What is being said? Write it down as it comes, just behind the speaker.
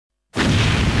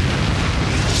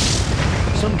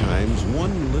Sometimes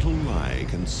one little lie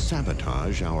can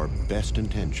sabotage our best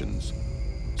intentions.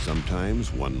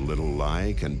 Sometimes one little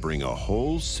lie can bring a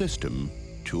whole system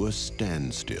to a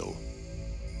standstill.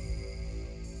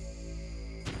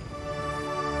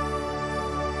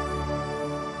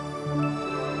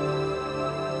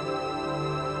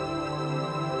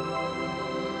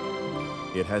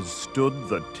 It has stood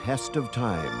the test of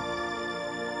time.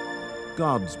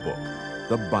 God's book,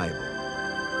 the Bible.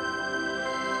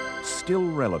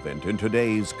 Still relevant in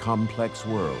today's complex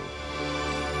world.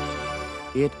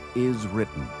 It is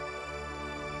written,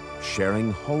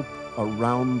 sharing hope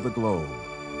around the globe.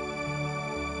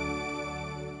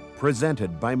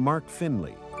 Presented by Mark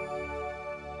Finley.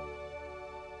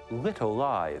 Little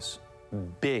lies,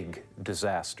 big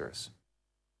disasters.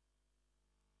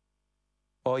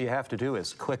 All you have to do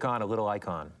is click on a little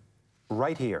icon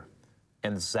right here,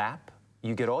 and zap,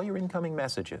 you get all your incoming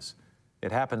messages.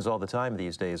 It happens all the time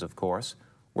these days, of course.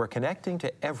 We're connecting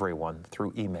to everyone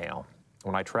through email.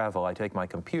 When I travel, I take my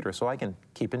computer so I can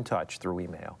keep in touch through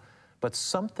email. But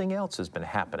something else has been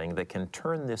happening that can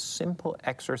turn this simple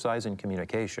exercise in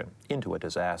communication into a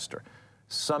disaster.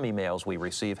 Some emails we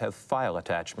receive have file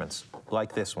attachments,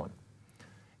 like this one.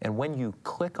 And when you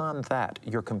click on that,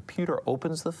 your computer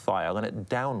opens the file and it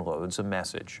downloads a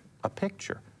message, a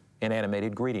picture, an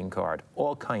animated greeting card,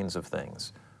 all kinds of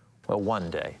things. Well,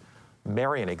 one day,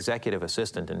 Mary, an executive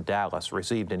assistant in Dallas,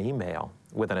 received an email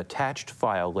with an attached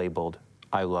file labeled,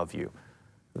 "I love you."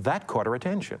 That caught her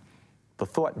attention. The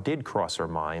thought did cross her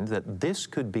mind that this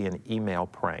could be an email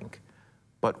prank.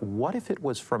 But what if it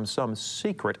was from some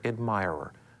secret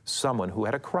admirer, someone who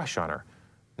had a crush on her,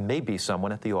 maybe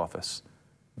someone at the office?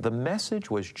 The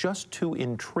message was just too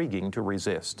intriguing to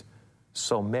resist.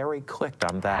 So Mary clicked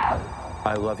on that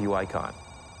 "I love you" icon.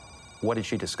 What did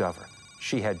she discover?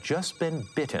 She had just been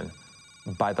bitten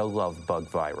by the love bug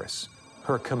virus.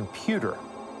 Her computer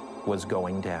was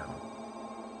going down.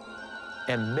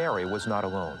 And Mary was not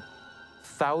alone.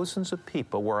 Thousands of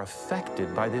people were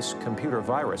affected by this computer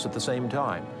virus at the same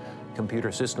time.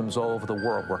 Computer systems all over the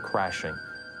world were crashing.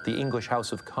 The English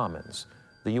House of Commons,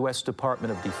 the U.S.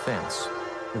 Department of Defense,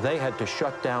 they had to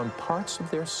shut down parts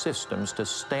of their systems to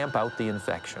stamp out the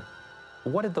infection.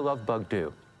 What did the love bug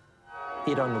do?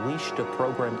 It unleashed a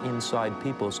program inside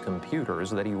people's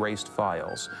computers that erased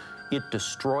files. It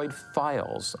destroyed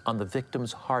files on the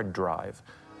victim's hard drive.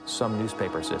 Some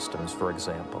newspaper systems, for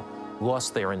example,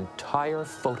 lost their entire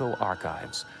photo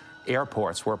archives.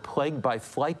 Airports were plagued by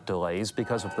flight delays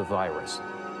because of the virus.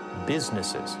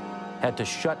 Businesses had to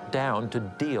shut down to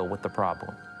deal with the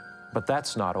problem. But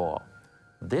that's not all.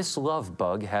 This love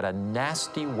bug had a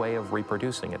nasty way of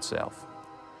reproducing itself.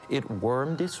 It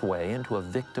wormed its way into a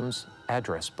victim's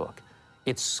address book.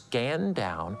 It scanned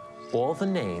down all the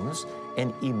names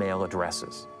and email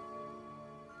addresses.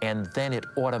 And then it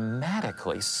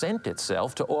automatically sent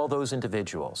itself to all those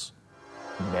individuals.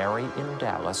 Mary in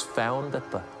Dallas found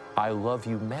that the "I love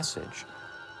you" message,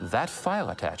 that file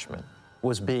attachment,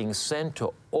 was being sent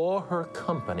to all her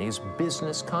company's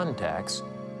business contacts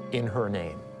in her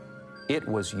name. It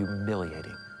was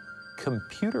humiliating.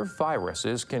 Computer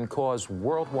viruses can cause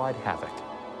worldwide havoc.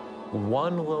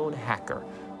 One lone hacker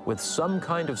with some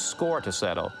kind of score to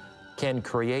settle can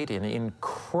create an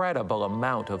incredible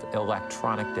amount of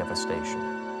electronic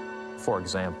devastation. For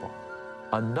example,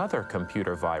 another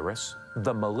computer virus,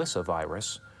 the Melissa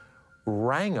virus,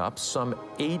 rang up some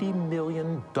 $80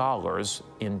 million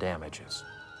in damages.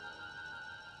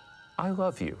 "I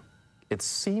love you." It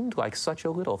seemed like such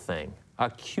a little thing, a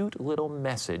cute little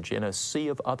message in a sea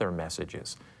of other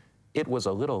messages. It was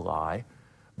a little lie,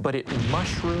 but it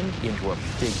mushroomed into a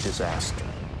big disaster.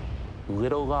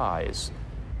 Little lies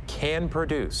can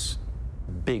produce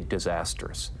big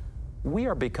disasters. We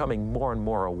are becoming more and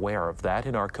more aware of that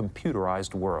in our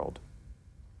computerized world.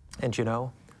 And you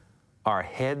know, our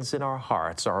heads and our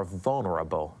hearts are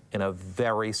vulnerable in a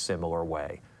very similar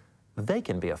way. They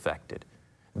can be affected.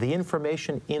 The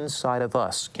information inside of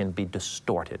us can be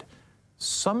distorted.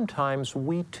 Sometimes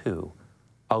we, too,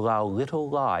 allow little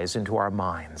lies into our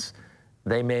minds.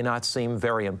 They may not seem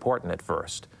very important at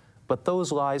first, but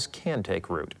those lies can take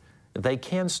root. They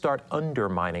can start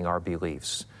undermining our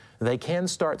beliefs. They can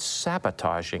start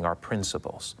sabotaging our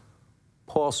principles.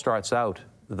 Paul starts out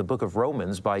the book of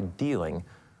Romans by dealing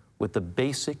with the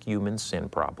basic human sin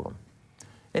problem.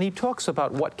 And he talks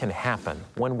about what can happen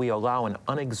when we allow an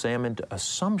unexamined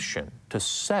assumption to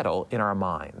settle in our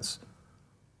minds.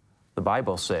 The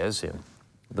Bible says in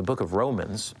the book of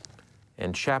Romans,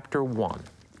 in chapter 1,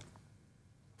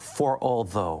 "For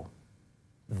although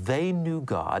they knew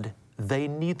God, they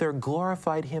neither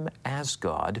glorified him as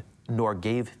God nor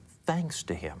gave thanks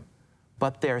to him,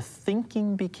 but their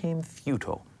thinking became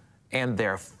futile, and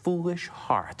their foolish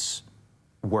hearts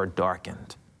were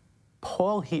darkened.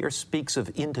 Paul here speaks of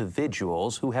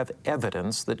individuals who have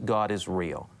evidence that God is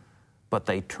real, but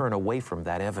they turn away from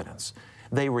that evidence.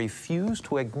 They refuse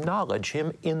to acknowledge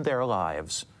Him in their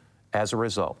lives. As a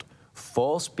result,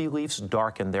 false beliefs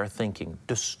darken their thinking,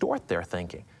 distort their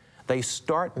thinking. They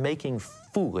start making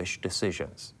foolish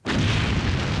decisions.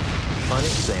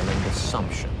 Unexamined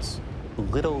assumptions,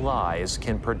 little lies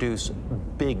can produce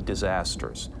big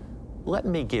disasters. Let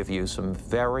me give you some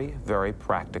very, very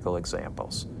practical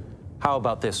examples. How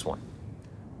about this one?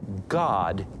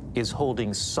 God is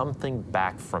holding something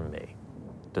back from me.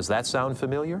 Does that sound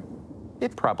familiar?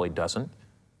 It probably doesn't,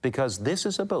 because this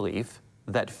is a belief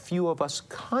that few of us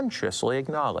consciously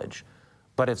acknowledge,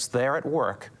 but it's there at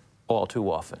work all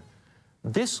too often.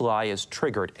 This lie is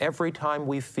triggered every time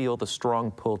we feel the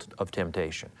strong pull of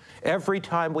temptation, every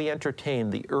time we entertain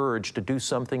the urge to do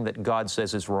something that God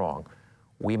says is wrong.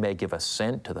 We may give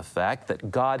assent to the fact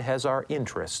that God has our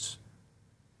interests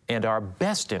and our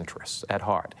best interests at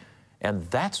heart, and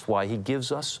that's why He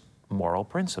gives us moral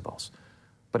principles.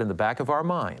 But in the back of our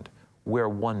mind, we're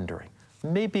wondering,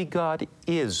 maybe God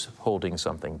is holding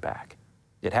something back.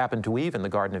 It happened to Eve in the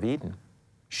Garden of Eden.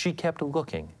 She kept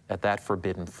looking at that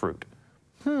forbidden fruit.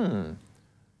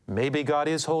 Maybe God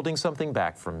is holding something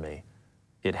back from me.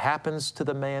 It happens to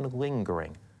the man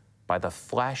lingering by the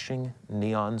flashing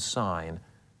neon sign,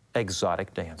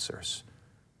 exotic dancers.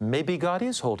 Maybe God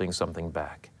is holding something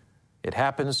back. It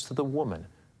happens to the woman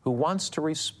who wants to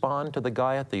respond to the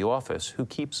guy at the office who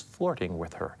keeps flirting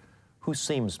with her, who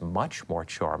seems much more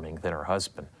charming than her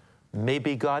husband.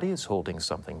 Maybe God is holding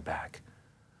something back.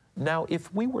 Now,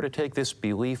 if we were to take this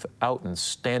belief out and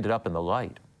stand it up in the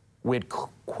light, we'd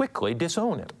quickly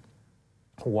disown it.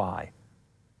 Why?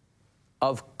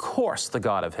 Of course the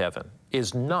God of heaven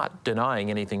is not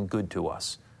denying anything good to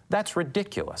us. That's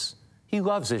ridiculous. He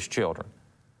loves His children.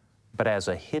 But as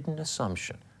a hidden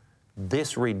assumption,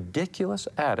 this ridiculous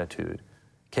attitude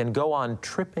can go on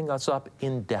tripping us up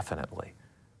indefinitely.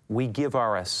 We give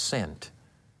our assent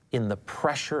in the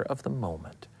pressure of the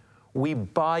moment. We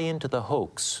buy into the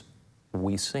hoax.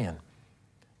 We sin.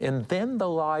 And then the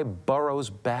lie burrows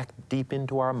back deep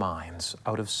into our minds,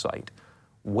 out of sight,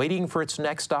 waiting for its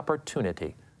next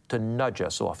opportunity to nudge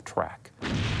us off track.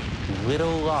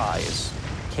 Little lies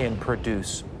can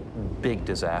produce big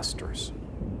disasters.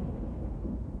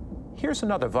 Here's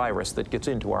another virus that gets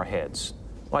into our heads,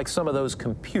 like some of those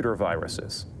computer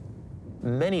viruses.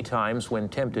 Many times when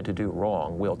tempted to do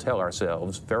wrong, we'll tell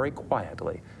ourselves very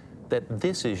quietly that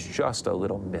this is just a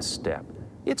little misstep.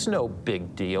 It's no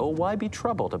big deal. Why be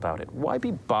troubled about it? Why be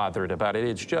bothered about it?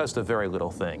 It's just a very little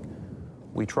thing.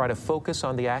 We try to focus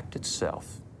on the act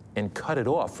itself and cut it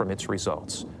off from its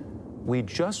results. We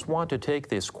just want to take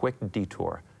this quick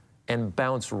detour and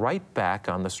bounce right back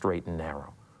on the straight and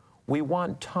narrow. We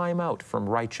want time out from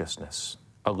righteousness,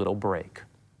 a little break.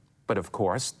 But of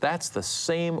course, that's the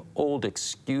same old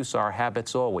excuse our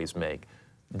habits always make,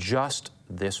 just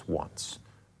this once,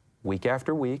 week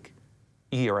after week,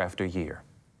 year after year.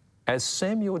 As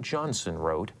Samuel Johnson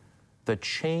wrote, the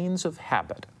chains of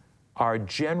habit are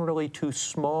generally too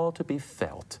small to be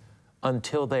felt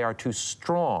until they are too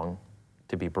strong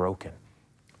to be broken.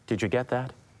 Did you get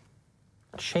that?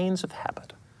 Chains of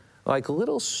habit, like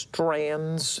little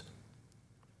strands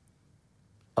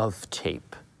of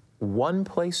tape, one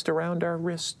placed around our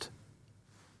wrist,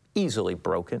 easily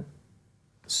broken.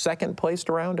 Second placed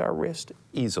around our wrist,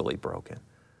 easily broken.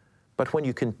 But when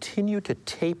you continue to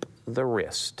tape the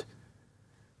wrist,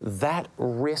 that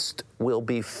wrist will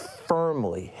be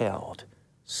firmly held.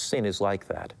 Sin is like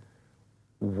that.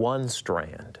 One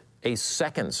strand, a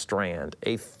second strand,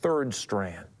 a third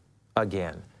strand.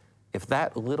 Again, if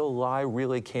that little lie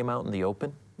really came out in the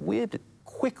open, we'd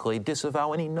quickly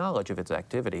disavow any knowledge of its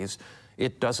activities.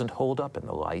 It doesn't hold up in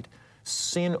the light.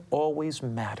 Sin always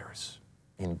matters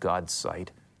in God's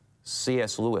sight.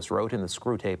 C.S. Lewis wrote in the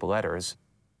Screwtape Letters,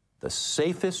 "The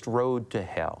safest road to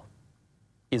hell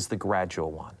is the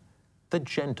gradual one, the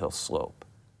gentle slope,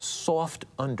 soft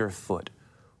underfoot,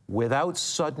 without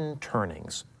sudden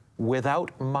turnings,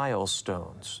 without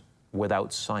milestones,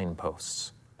 without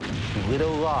signposts.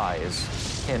 Little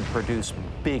lies can produce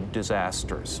big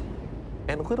disasters.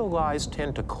 And little lies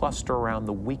tend to cluster around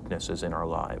the weaknesses in our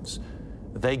lives.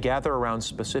 They gather around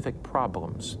specific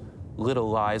problems. Little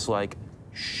lies like,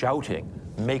 shouting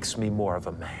makes me more of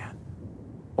a man.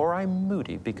 Or I'm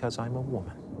moody because I'm a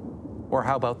woman. Or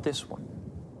how about this one?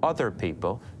 Other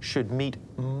people should meet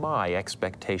my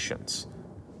expectations.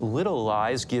 Little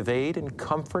lies give aid and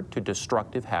comfort to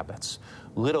destructive habits.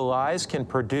 Little lies can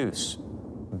produce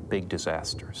big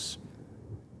disasters.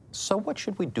 So what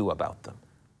should we do about them?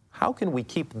 How can we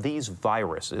keep these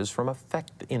viruses from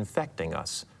infecting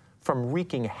us, from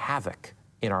wreaking havoc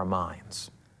in our minds?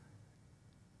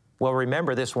 Well,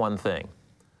 remember this one thing.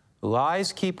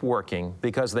 Lies keep working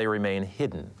because they remain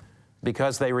hidden,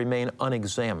 because they remain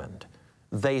unexamined.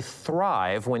 They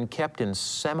thrive when kept in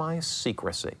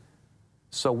semi-secrecy.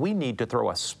 So we need to throw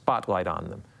a spotlight on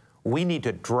them. We need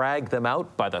to drag them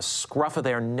out by the scruff of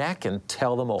their neck and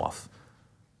tell them off.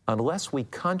 Unless we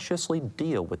consciously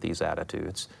deal with these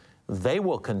attitudes, they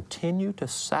will continue to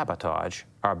sabotage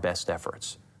our best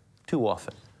efforts. Too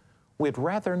often, we'd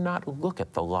rather not look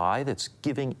at the lie that's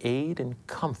giving aid and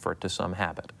comfort to some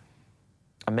habit.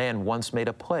 A man once made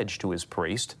a pledge to his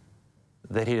priest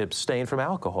that he'd abstain from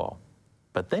alcohol,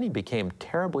 but then he became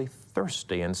terribly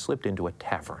thirsty and slipped into a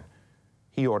tavern.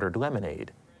 He ordered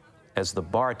lemonade. As the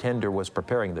bartender was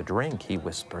preparing the drink, he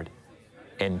whispered,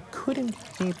 "And couldn't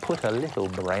he put a little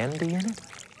brandy in it?"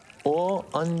 All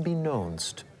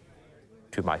unbeknownst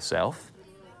to myself.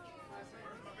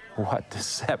 What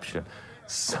deception.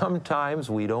 Sometimes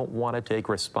we don't want to take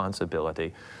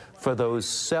responsibility for those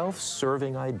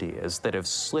self-serving ideas that have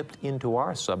slipped into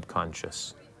our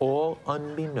subconscious, all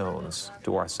unbeknownst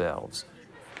to ourselves.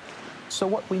 So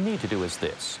what we need to do is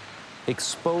this: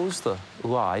 expose the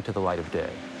lie to the light of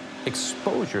day.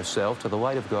 Expose yourself to the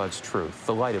light of God's truth,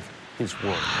 the light of His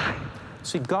Word.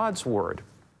 See, God's Word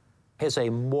is a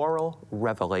moral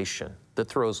revelation that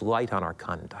throws light on our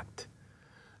conduct.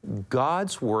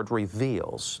 God's Word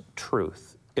reveals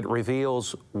truth. It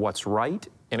reveals what's right,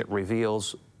 and it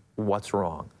reveals what's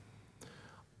wrong.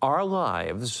 Our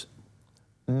lives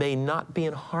may not be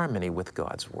in harmony with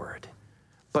God's Word,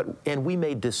 and we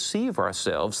may deceive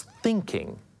ourselves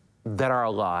thinking that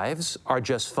our lives are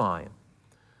just fine.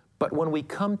 But when we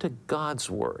come to God's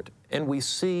Word and we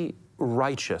see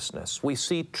righteousness, we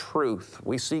see truth,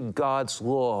 we see God's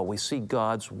law, we see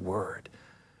God's Word,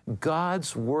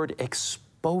 God's Word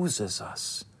exposes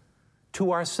us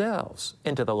to ourselves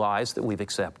and to the lies that we've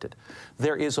accepted.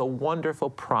 There is a wonderful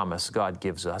promise God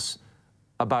gives us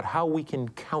about how we can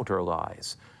counter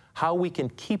lies, how we can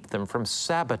keep them from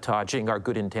sabotaging our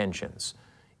good intentions.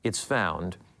 It's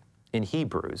found in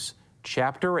Hebrews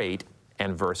chapter 8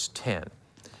 and verse 10.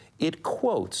 It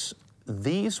quotes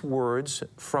these words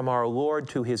from our Lord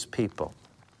to His people,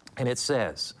 and it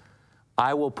says,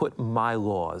 "I will put my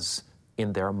laws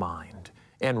in their mind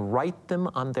and write them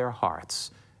on their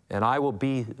hearts, and I will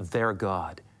be their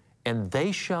God, and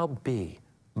they shall be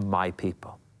my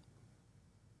people."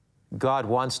 God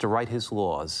wants to write His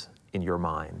laws in your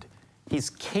mind.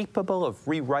 He's capable of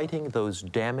rewriting those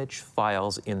damaged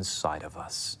files inside of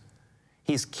us.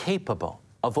 He's capable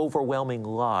of overwhelming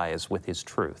lies with His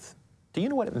truth. Do you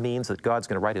know what it means that God's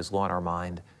going to write His law in our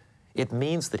mind? It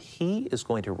means that He is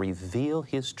going to reveal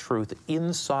His truth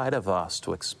inside of us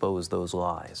to expose those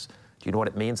lies. Do you know what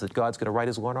it means that God's going to write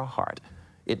His law in our heart?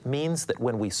 It means that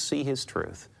when we see His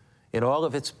truth in all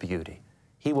of its beauty,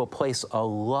 He will place a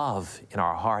love in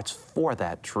our hearts for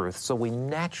that truth, so we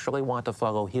naturally want to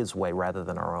follow His way rather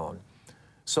than our own.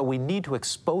 So we need to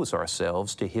expose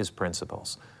ourselves to His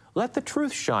principles. Let the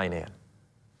truth shine in.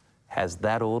 Has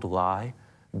that old lie,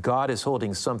 God is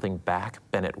holding something back,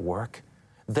 been at work?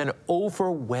 Then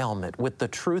overwhelm it with the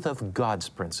truth of God's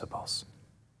principles.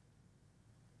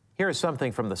 Here's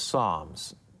something from the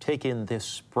Psalms. Take in this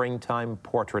springtime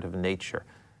portrait of nature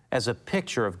as a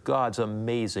picture of God's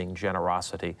amazing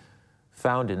generosity,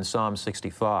 found in Psalm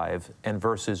 65 and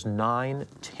verses 9,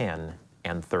 10,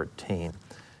 and 13.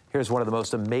 Here's one of the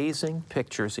most amazing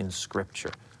pictures in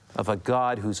Scripture of a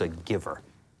God who's a giver.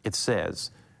 It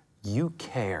says, "You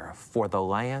care for the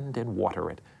land and water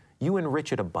it. You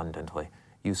enrich it abundantly.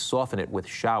 You soften it with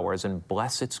showers and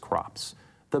bless its crops.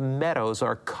 The meadows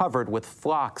are covered with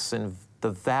flocks and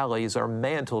the valleys are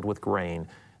mantled with grain.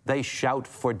 They shout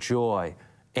for joy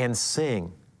and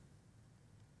sing."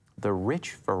 The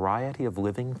rich variety of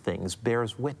living things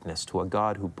bears witness to a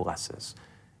God who blesses.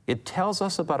 It tells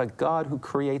us about a God who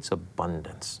creates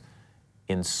abundance.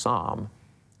 In Psalm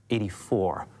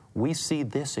 84, we see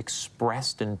this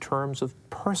expressed in terms of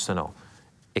personal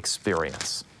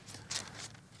experience.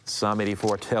 Psalm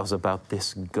 84 tells about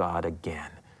this God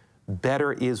again.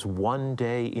 "Better is one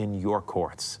day in your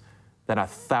courts than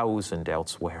 1,000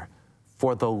 elsewhere.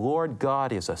 For the Lord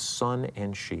God is a sun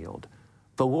and shield.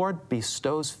 The Lord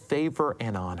bestows favor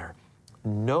and honor.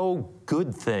 No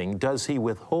good thing does He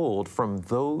withhold from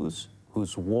those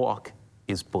whose walk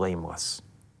is blameless."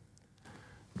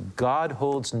 God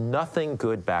holds nothing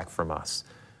good back from us.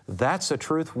 That's a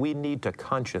truth we need to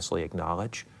consciously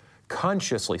acknowledge,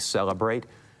 consciously celebrate,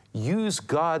 Use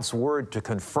God's word to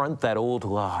confront that old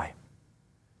lie.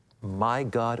 My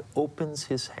God opens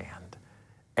his hand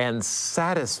and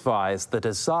satisfies the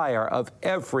desire of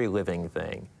every living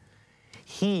thing.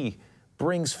 He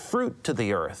brings fruit to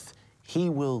the earth. He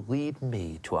will lead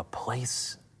me to a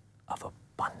place of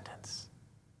abundance.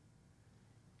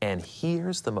 And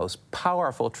here's the most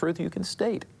powerful truth you can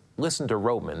state. Listen to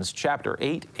Romans chapter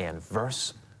 8 and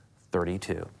verse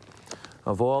 32.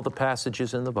 Of all the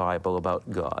passages in the Bible about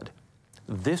God,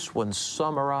 this one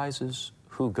summarizes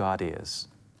who God is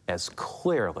as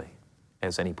clearly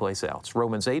as any place else.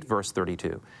 Romans 8, verse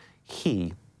 32.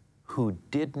 He who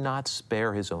did not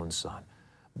spare his own son,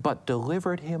 but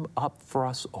delivered him up for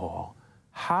us all,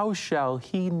 how shall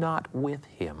he not with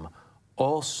him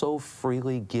also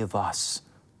freely give us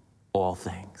all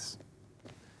things?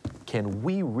 Can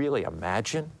we really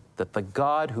imagine that the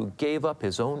God who gave up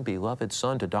his own beloved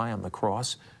son to die on the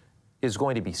cross is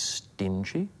going to be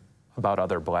stingy about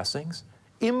other blessings?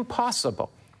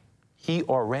 Impossible. He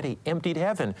already emptied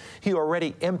heaven. He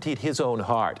already emptied his own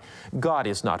heart. God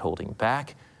is not holding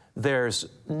back. There's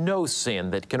no sin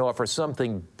that can offer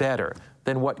something better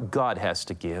than what God has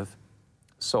to give.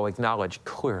 So acknowledge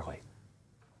clearly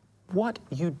what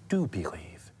you do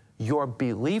believe. Your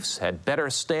beliefs had better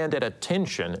stand at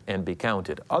attention and be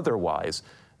counted. Otherwise,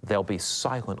 they'll be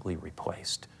silently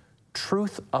replaced.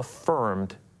 Truth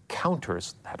affirmed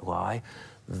counters that lie.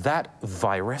 That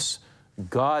virus,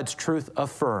 God's truth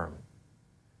affirmed,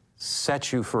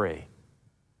 sets you free.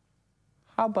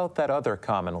 How about that other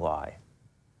common lie?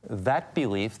 That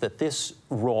belief that this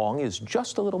wrong is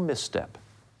just a little misstep.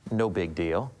 No big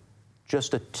deal.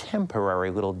 Just a temporary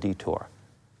little detour.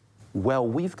 Well,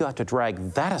 we've got to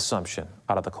drag that assumption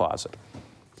out of the closet.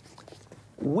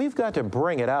 We've got to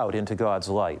bring it out into God's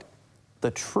light. The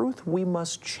truth we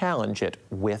must challenge it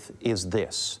with is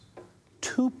this.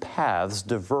 Two paths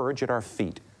diverge at our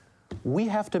feet. We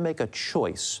have to make a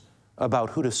choice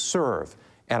about who to serve,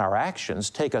 and our actions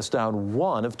take us down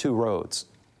one of two roads.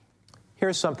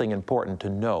 Here's something important to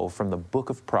know from the book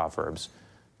of Proverbs,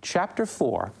 chapter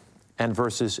 4 and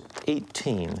verses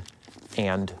 18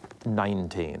 and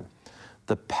 19.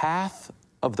 The path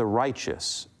of the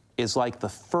righteous is like the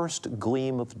first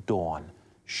gleam of dawn,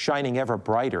 shining ever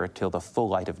brighter till the full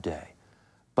light of day.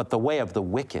 But the way of the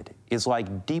wicked is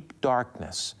like deep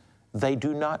darkness. They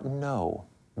do not know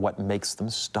what makes them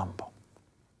stumble.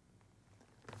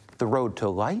 The road to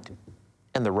light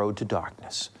and the road to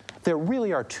darkness. There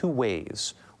really are two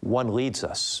ways. One leads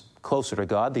us closer to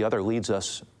God, the other leads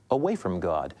us away from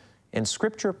God. And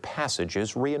Scripture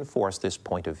passages reinforce this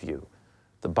point of view.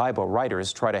 The Bible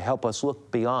writers try to help us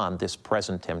look beyond this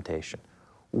present temptation.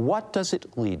 What does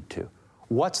it lead to?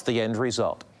 What's the end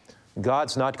result?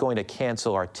 God's not going to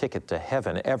cancel our ticket to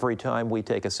heaven every time we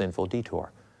take a sinful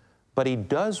detour. But He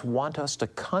does want us to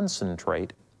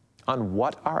concentrate on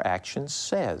what our action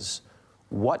says,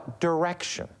 what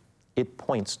direction it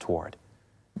points toward.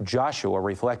 Joshua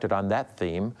reflected on that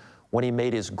theme when he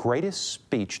made his greatest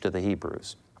speech to the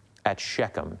Hebrews. At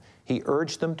Shechem, he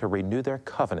urged them to renew their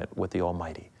covenant with the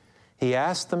Almighty. He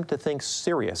asked them to think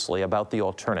seriously about the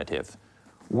alternative.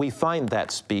 We find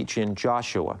that speech in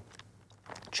Joshua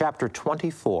chapter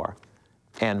 24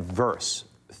 and verse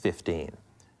 15.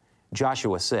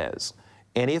 Joshua says,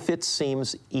 "And if it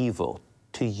seems evil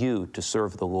to you to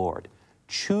serve the Lord,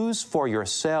 choose for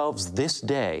yourselves this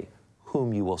day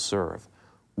whom you will serve,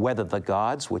 whether the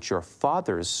gods which your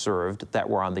fathers served that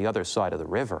were on the other side of the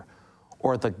river,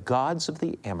 or the gods of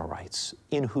the Amorites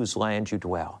in whose land you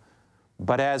dwell.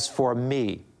 But as for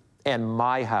me and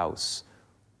my house,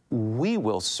 we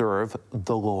will serve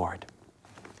the Lord."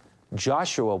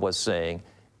 Joshua was saying,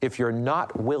 if you're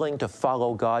not willing to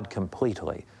follow God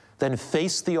completely, then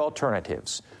face the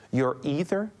alternatives. You're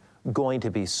either going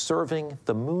to be serving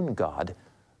the moon god,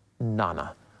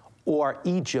 Nana, or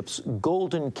Egypt's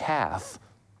golden calf,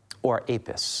 or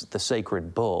Apis, the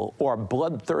sacred bull, or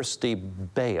bloodthirsty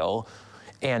Baal,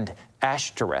 and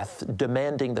Ashtoreth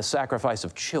demanding the sacrifice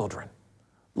of children.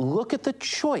 Look at the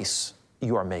choice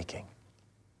you are making.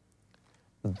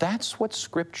 That's what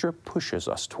Scripture pushes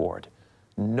us toward.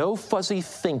 No fuzzy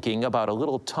thinking about a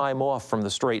little time off from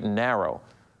the straight and narrow.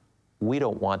 We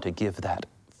don't want to give that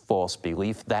false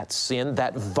belief, that sin,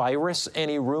 that virus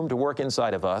any room to work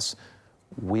inside of us.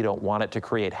 We don't want it to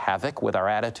create havoc with our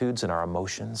attitudes and our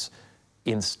emotions.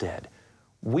 Instead,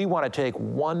 we want to take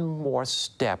one more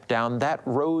step down that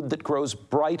road that grows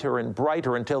brighter and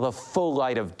brighter until the full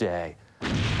light of day.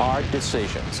 Our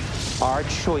decisions, our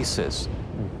choices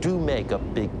do make a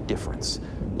big difference.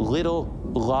 Little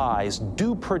lies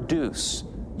do produce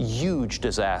huge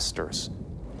disasters.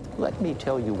 let me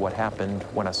tell you what happened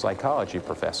when a psychology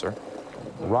professor,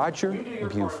 Roger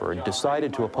Buford,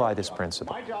 decided to apply this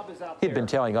principle. He'd been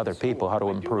telling other people how to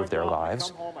improve their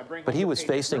lives, but he was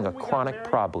facing a chronic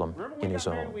problem in his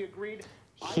own.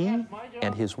 He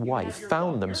and his wife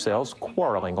found themselves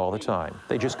quarreling all the time.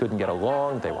 They just couldn't get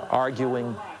along. They were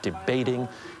arguing, debating,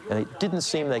 and it didn't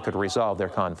seem they could resolve their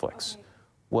conflicts.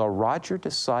 Well, Roger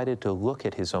decided to look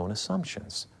at his own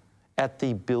assumptions, at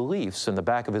the beliefs in the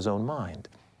back of his own mind.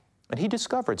 And he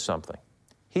discovered something.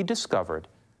 He discovered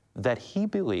that he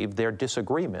believed their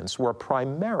disagreements were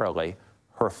primarily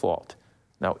her fault.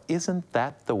 Now, isn't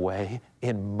that the way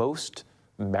in most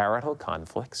marital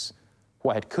conflicts?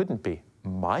 Why, it couldn't be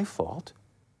my fault.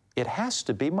 It has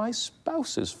to be my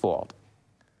spouse's fault.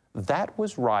 That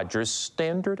was Roger's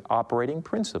standard operating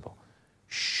principle.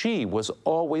 She was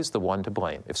always the one to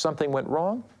blame. If something went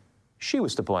wrong, she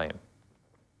was to blame.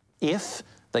 If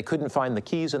they couldn't find the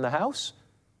keys in the house,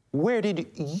 where did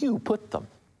you put them?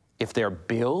 If their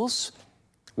bills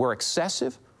were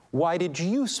excessive, why did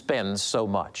you spend so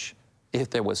much? If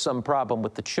there was some problem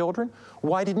with the children,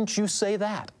 why didn't you say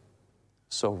that?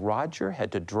 So Roger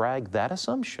had to drag that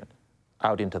assumption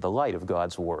out into the light of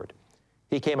God's Word.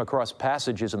 He came across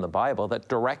passages in the Bible that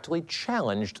directly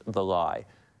challenged the lie.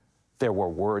 There were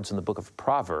words in the book of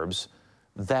Proverbs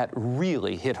that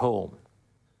really hit home,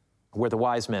 where the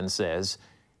wise man says,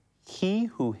 "He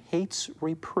who hates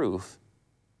reproof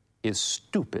is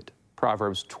stupid."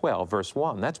 Proverbs 12, verse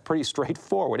 1. That's pretty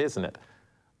straightforward, isn't it?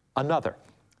 Another,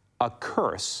 "A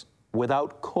curse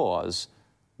without cause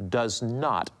does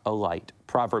not alight."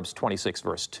 Proverbs 26,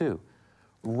 verse 2.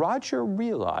 Roger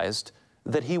realized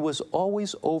that he was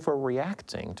always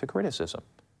overreacting to criticism.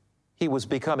 He was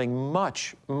becoming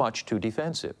much, much too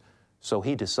defensive. So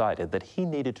he decided that he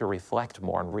needed to reflect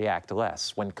more and react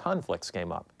less when conflicts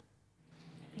came up.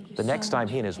 The next time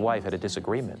he and his wife had a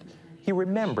disagreement, he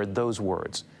remembered those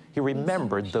words. He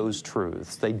remembered those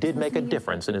truths. They did make a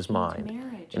difference in his mind,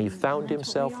 and he found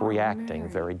himself reacting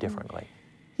very differently.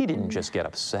 He didn't just get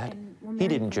upset. He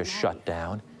didn't just shut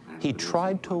down. He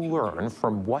tried to learn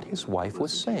from what his wife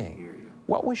was saying.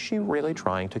 What was she really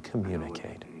trying to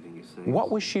communicate?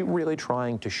 What was she really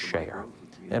trying to share?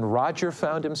 And Roger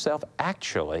found himself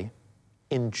actually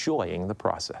enjoying the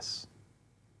process.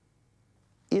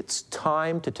 It's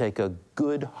time to take a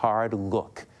good, hard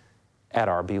look at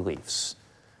our beliefs.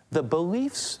 The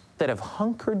beliefs that have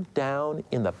hunkered down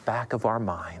in the back of our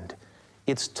mind.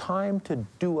 It's time to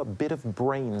do a bit of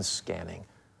brain scanning.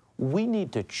 We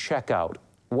need to check out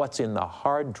what's in the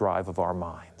hard drive of our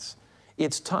minds.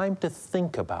 It's time to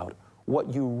think about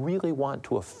what you really want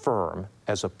to affirm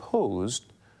as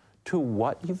opposed to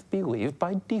what you've believed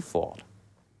by default.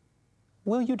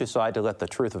 Will you decide to let the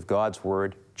truth of God's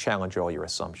Word challenge all your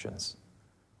assumptions?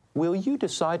 Will you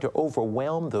decide to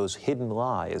overwhelm those hidden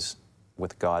lies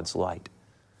with God's light?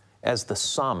 As the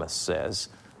psalmist says,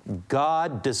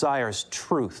 God desires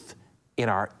truth in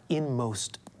our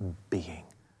inmost being.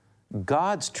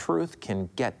 God's truth can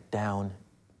get down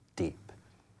deep.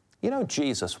 You know,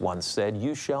 Jesus once said,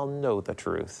 "You shall know the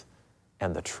truth,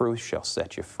 and the truth shall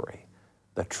set you free."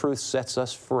 The truth sets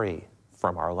us free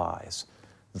from our lies.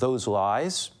 Those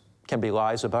lies can be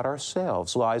lies about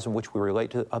ourselves, lies in which we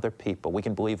relate to other people. We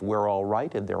can believe we're all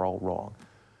right and they're all wrong.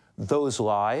 Those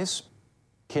lies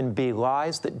can be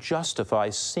lies that justify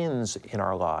sins in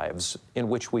our lives, in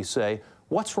which we say,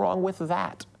 "What's wrong with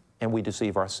that?" And we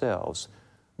deceive ourselves.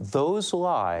 Those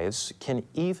lies can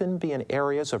even be in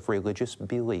areas of religious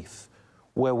belief,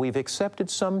 where we've accepted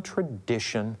some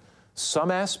tradition, some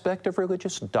aspect of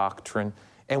religious doctrine,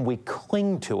 and we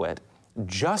cling to it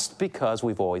just because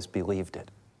we've always believed it.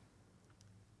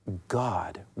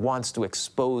 God wants to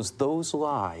expose those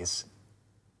lies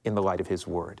in the light of His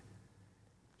Word.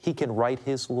 He can write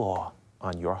His law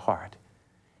on your heart.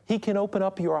 He can open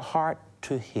up your heart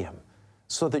to Him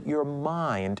so that your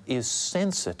mind is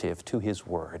sensitive to His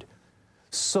Word,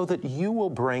 so that you will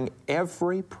bring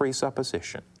every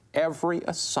presupposition, every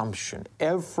assumption,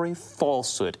 every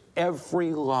falsehood,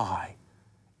 every lie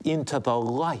into the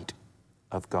light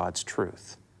of God's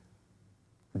truth.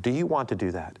 Do you want to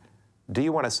do that? Do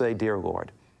you want to say, "Dear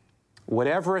Lord,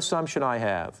 whatever assumption I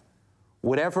have,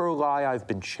 whatever lie I've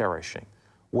been cherishing,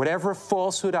 whatever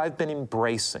falsehood I've been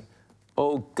embracing,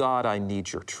 oh God, I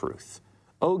need your truth.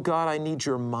 Oh God, I need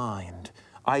your mind.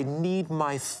 I need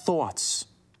my thoughts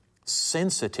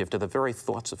sensitive to the very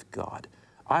thoughts of God.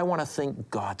 I want to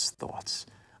think God's thoughts.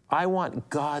 I want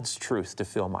God's truth to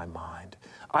fill my mind.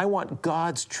 I want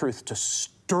God's truth to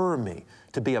stir me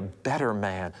to be a better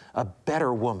man, a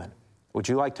better woman." Would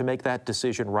you like to make that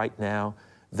decision right now,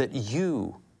 that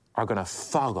you are going to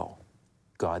follow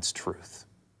God's truth?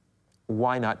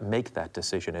 why not make that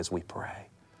decision as we pray?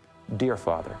 Dear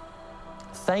Father,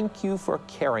 thank you for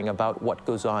caring about what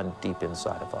goes on deep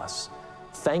inside of us.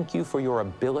 Thank you for your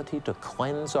ability to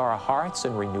cleanse our hearts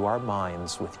and renew our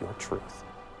minds with your truth.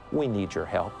 We need your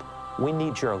help. We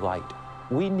need your light.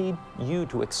 We need you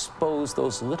to expose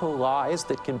those little lies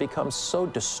that can become so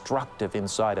destructive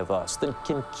inside of us, that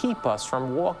can keep us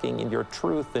from walking in your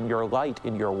truth and your light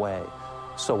in your way.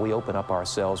 So we open up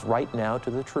ourselves right now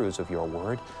to the truths of your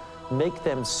word. Make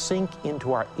them sink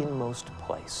into our inmost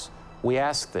place. We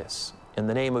ask this in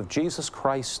the name of Jesus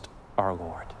Christ, our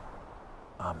Lord.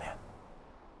 Amen.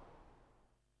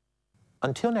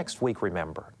 Until next week,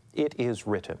 remember, it is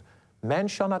written, man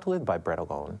shall not live by bread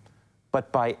alone,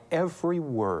 but by every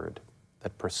word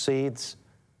that proceeds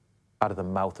out of the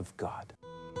mouth of God.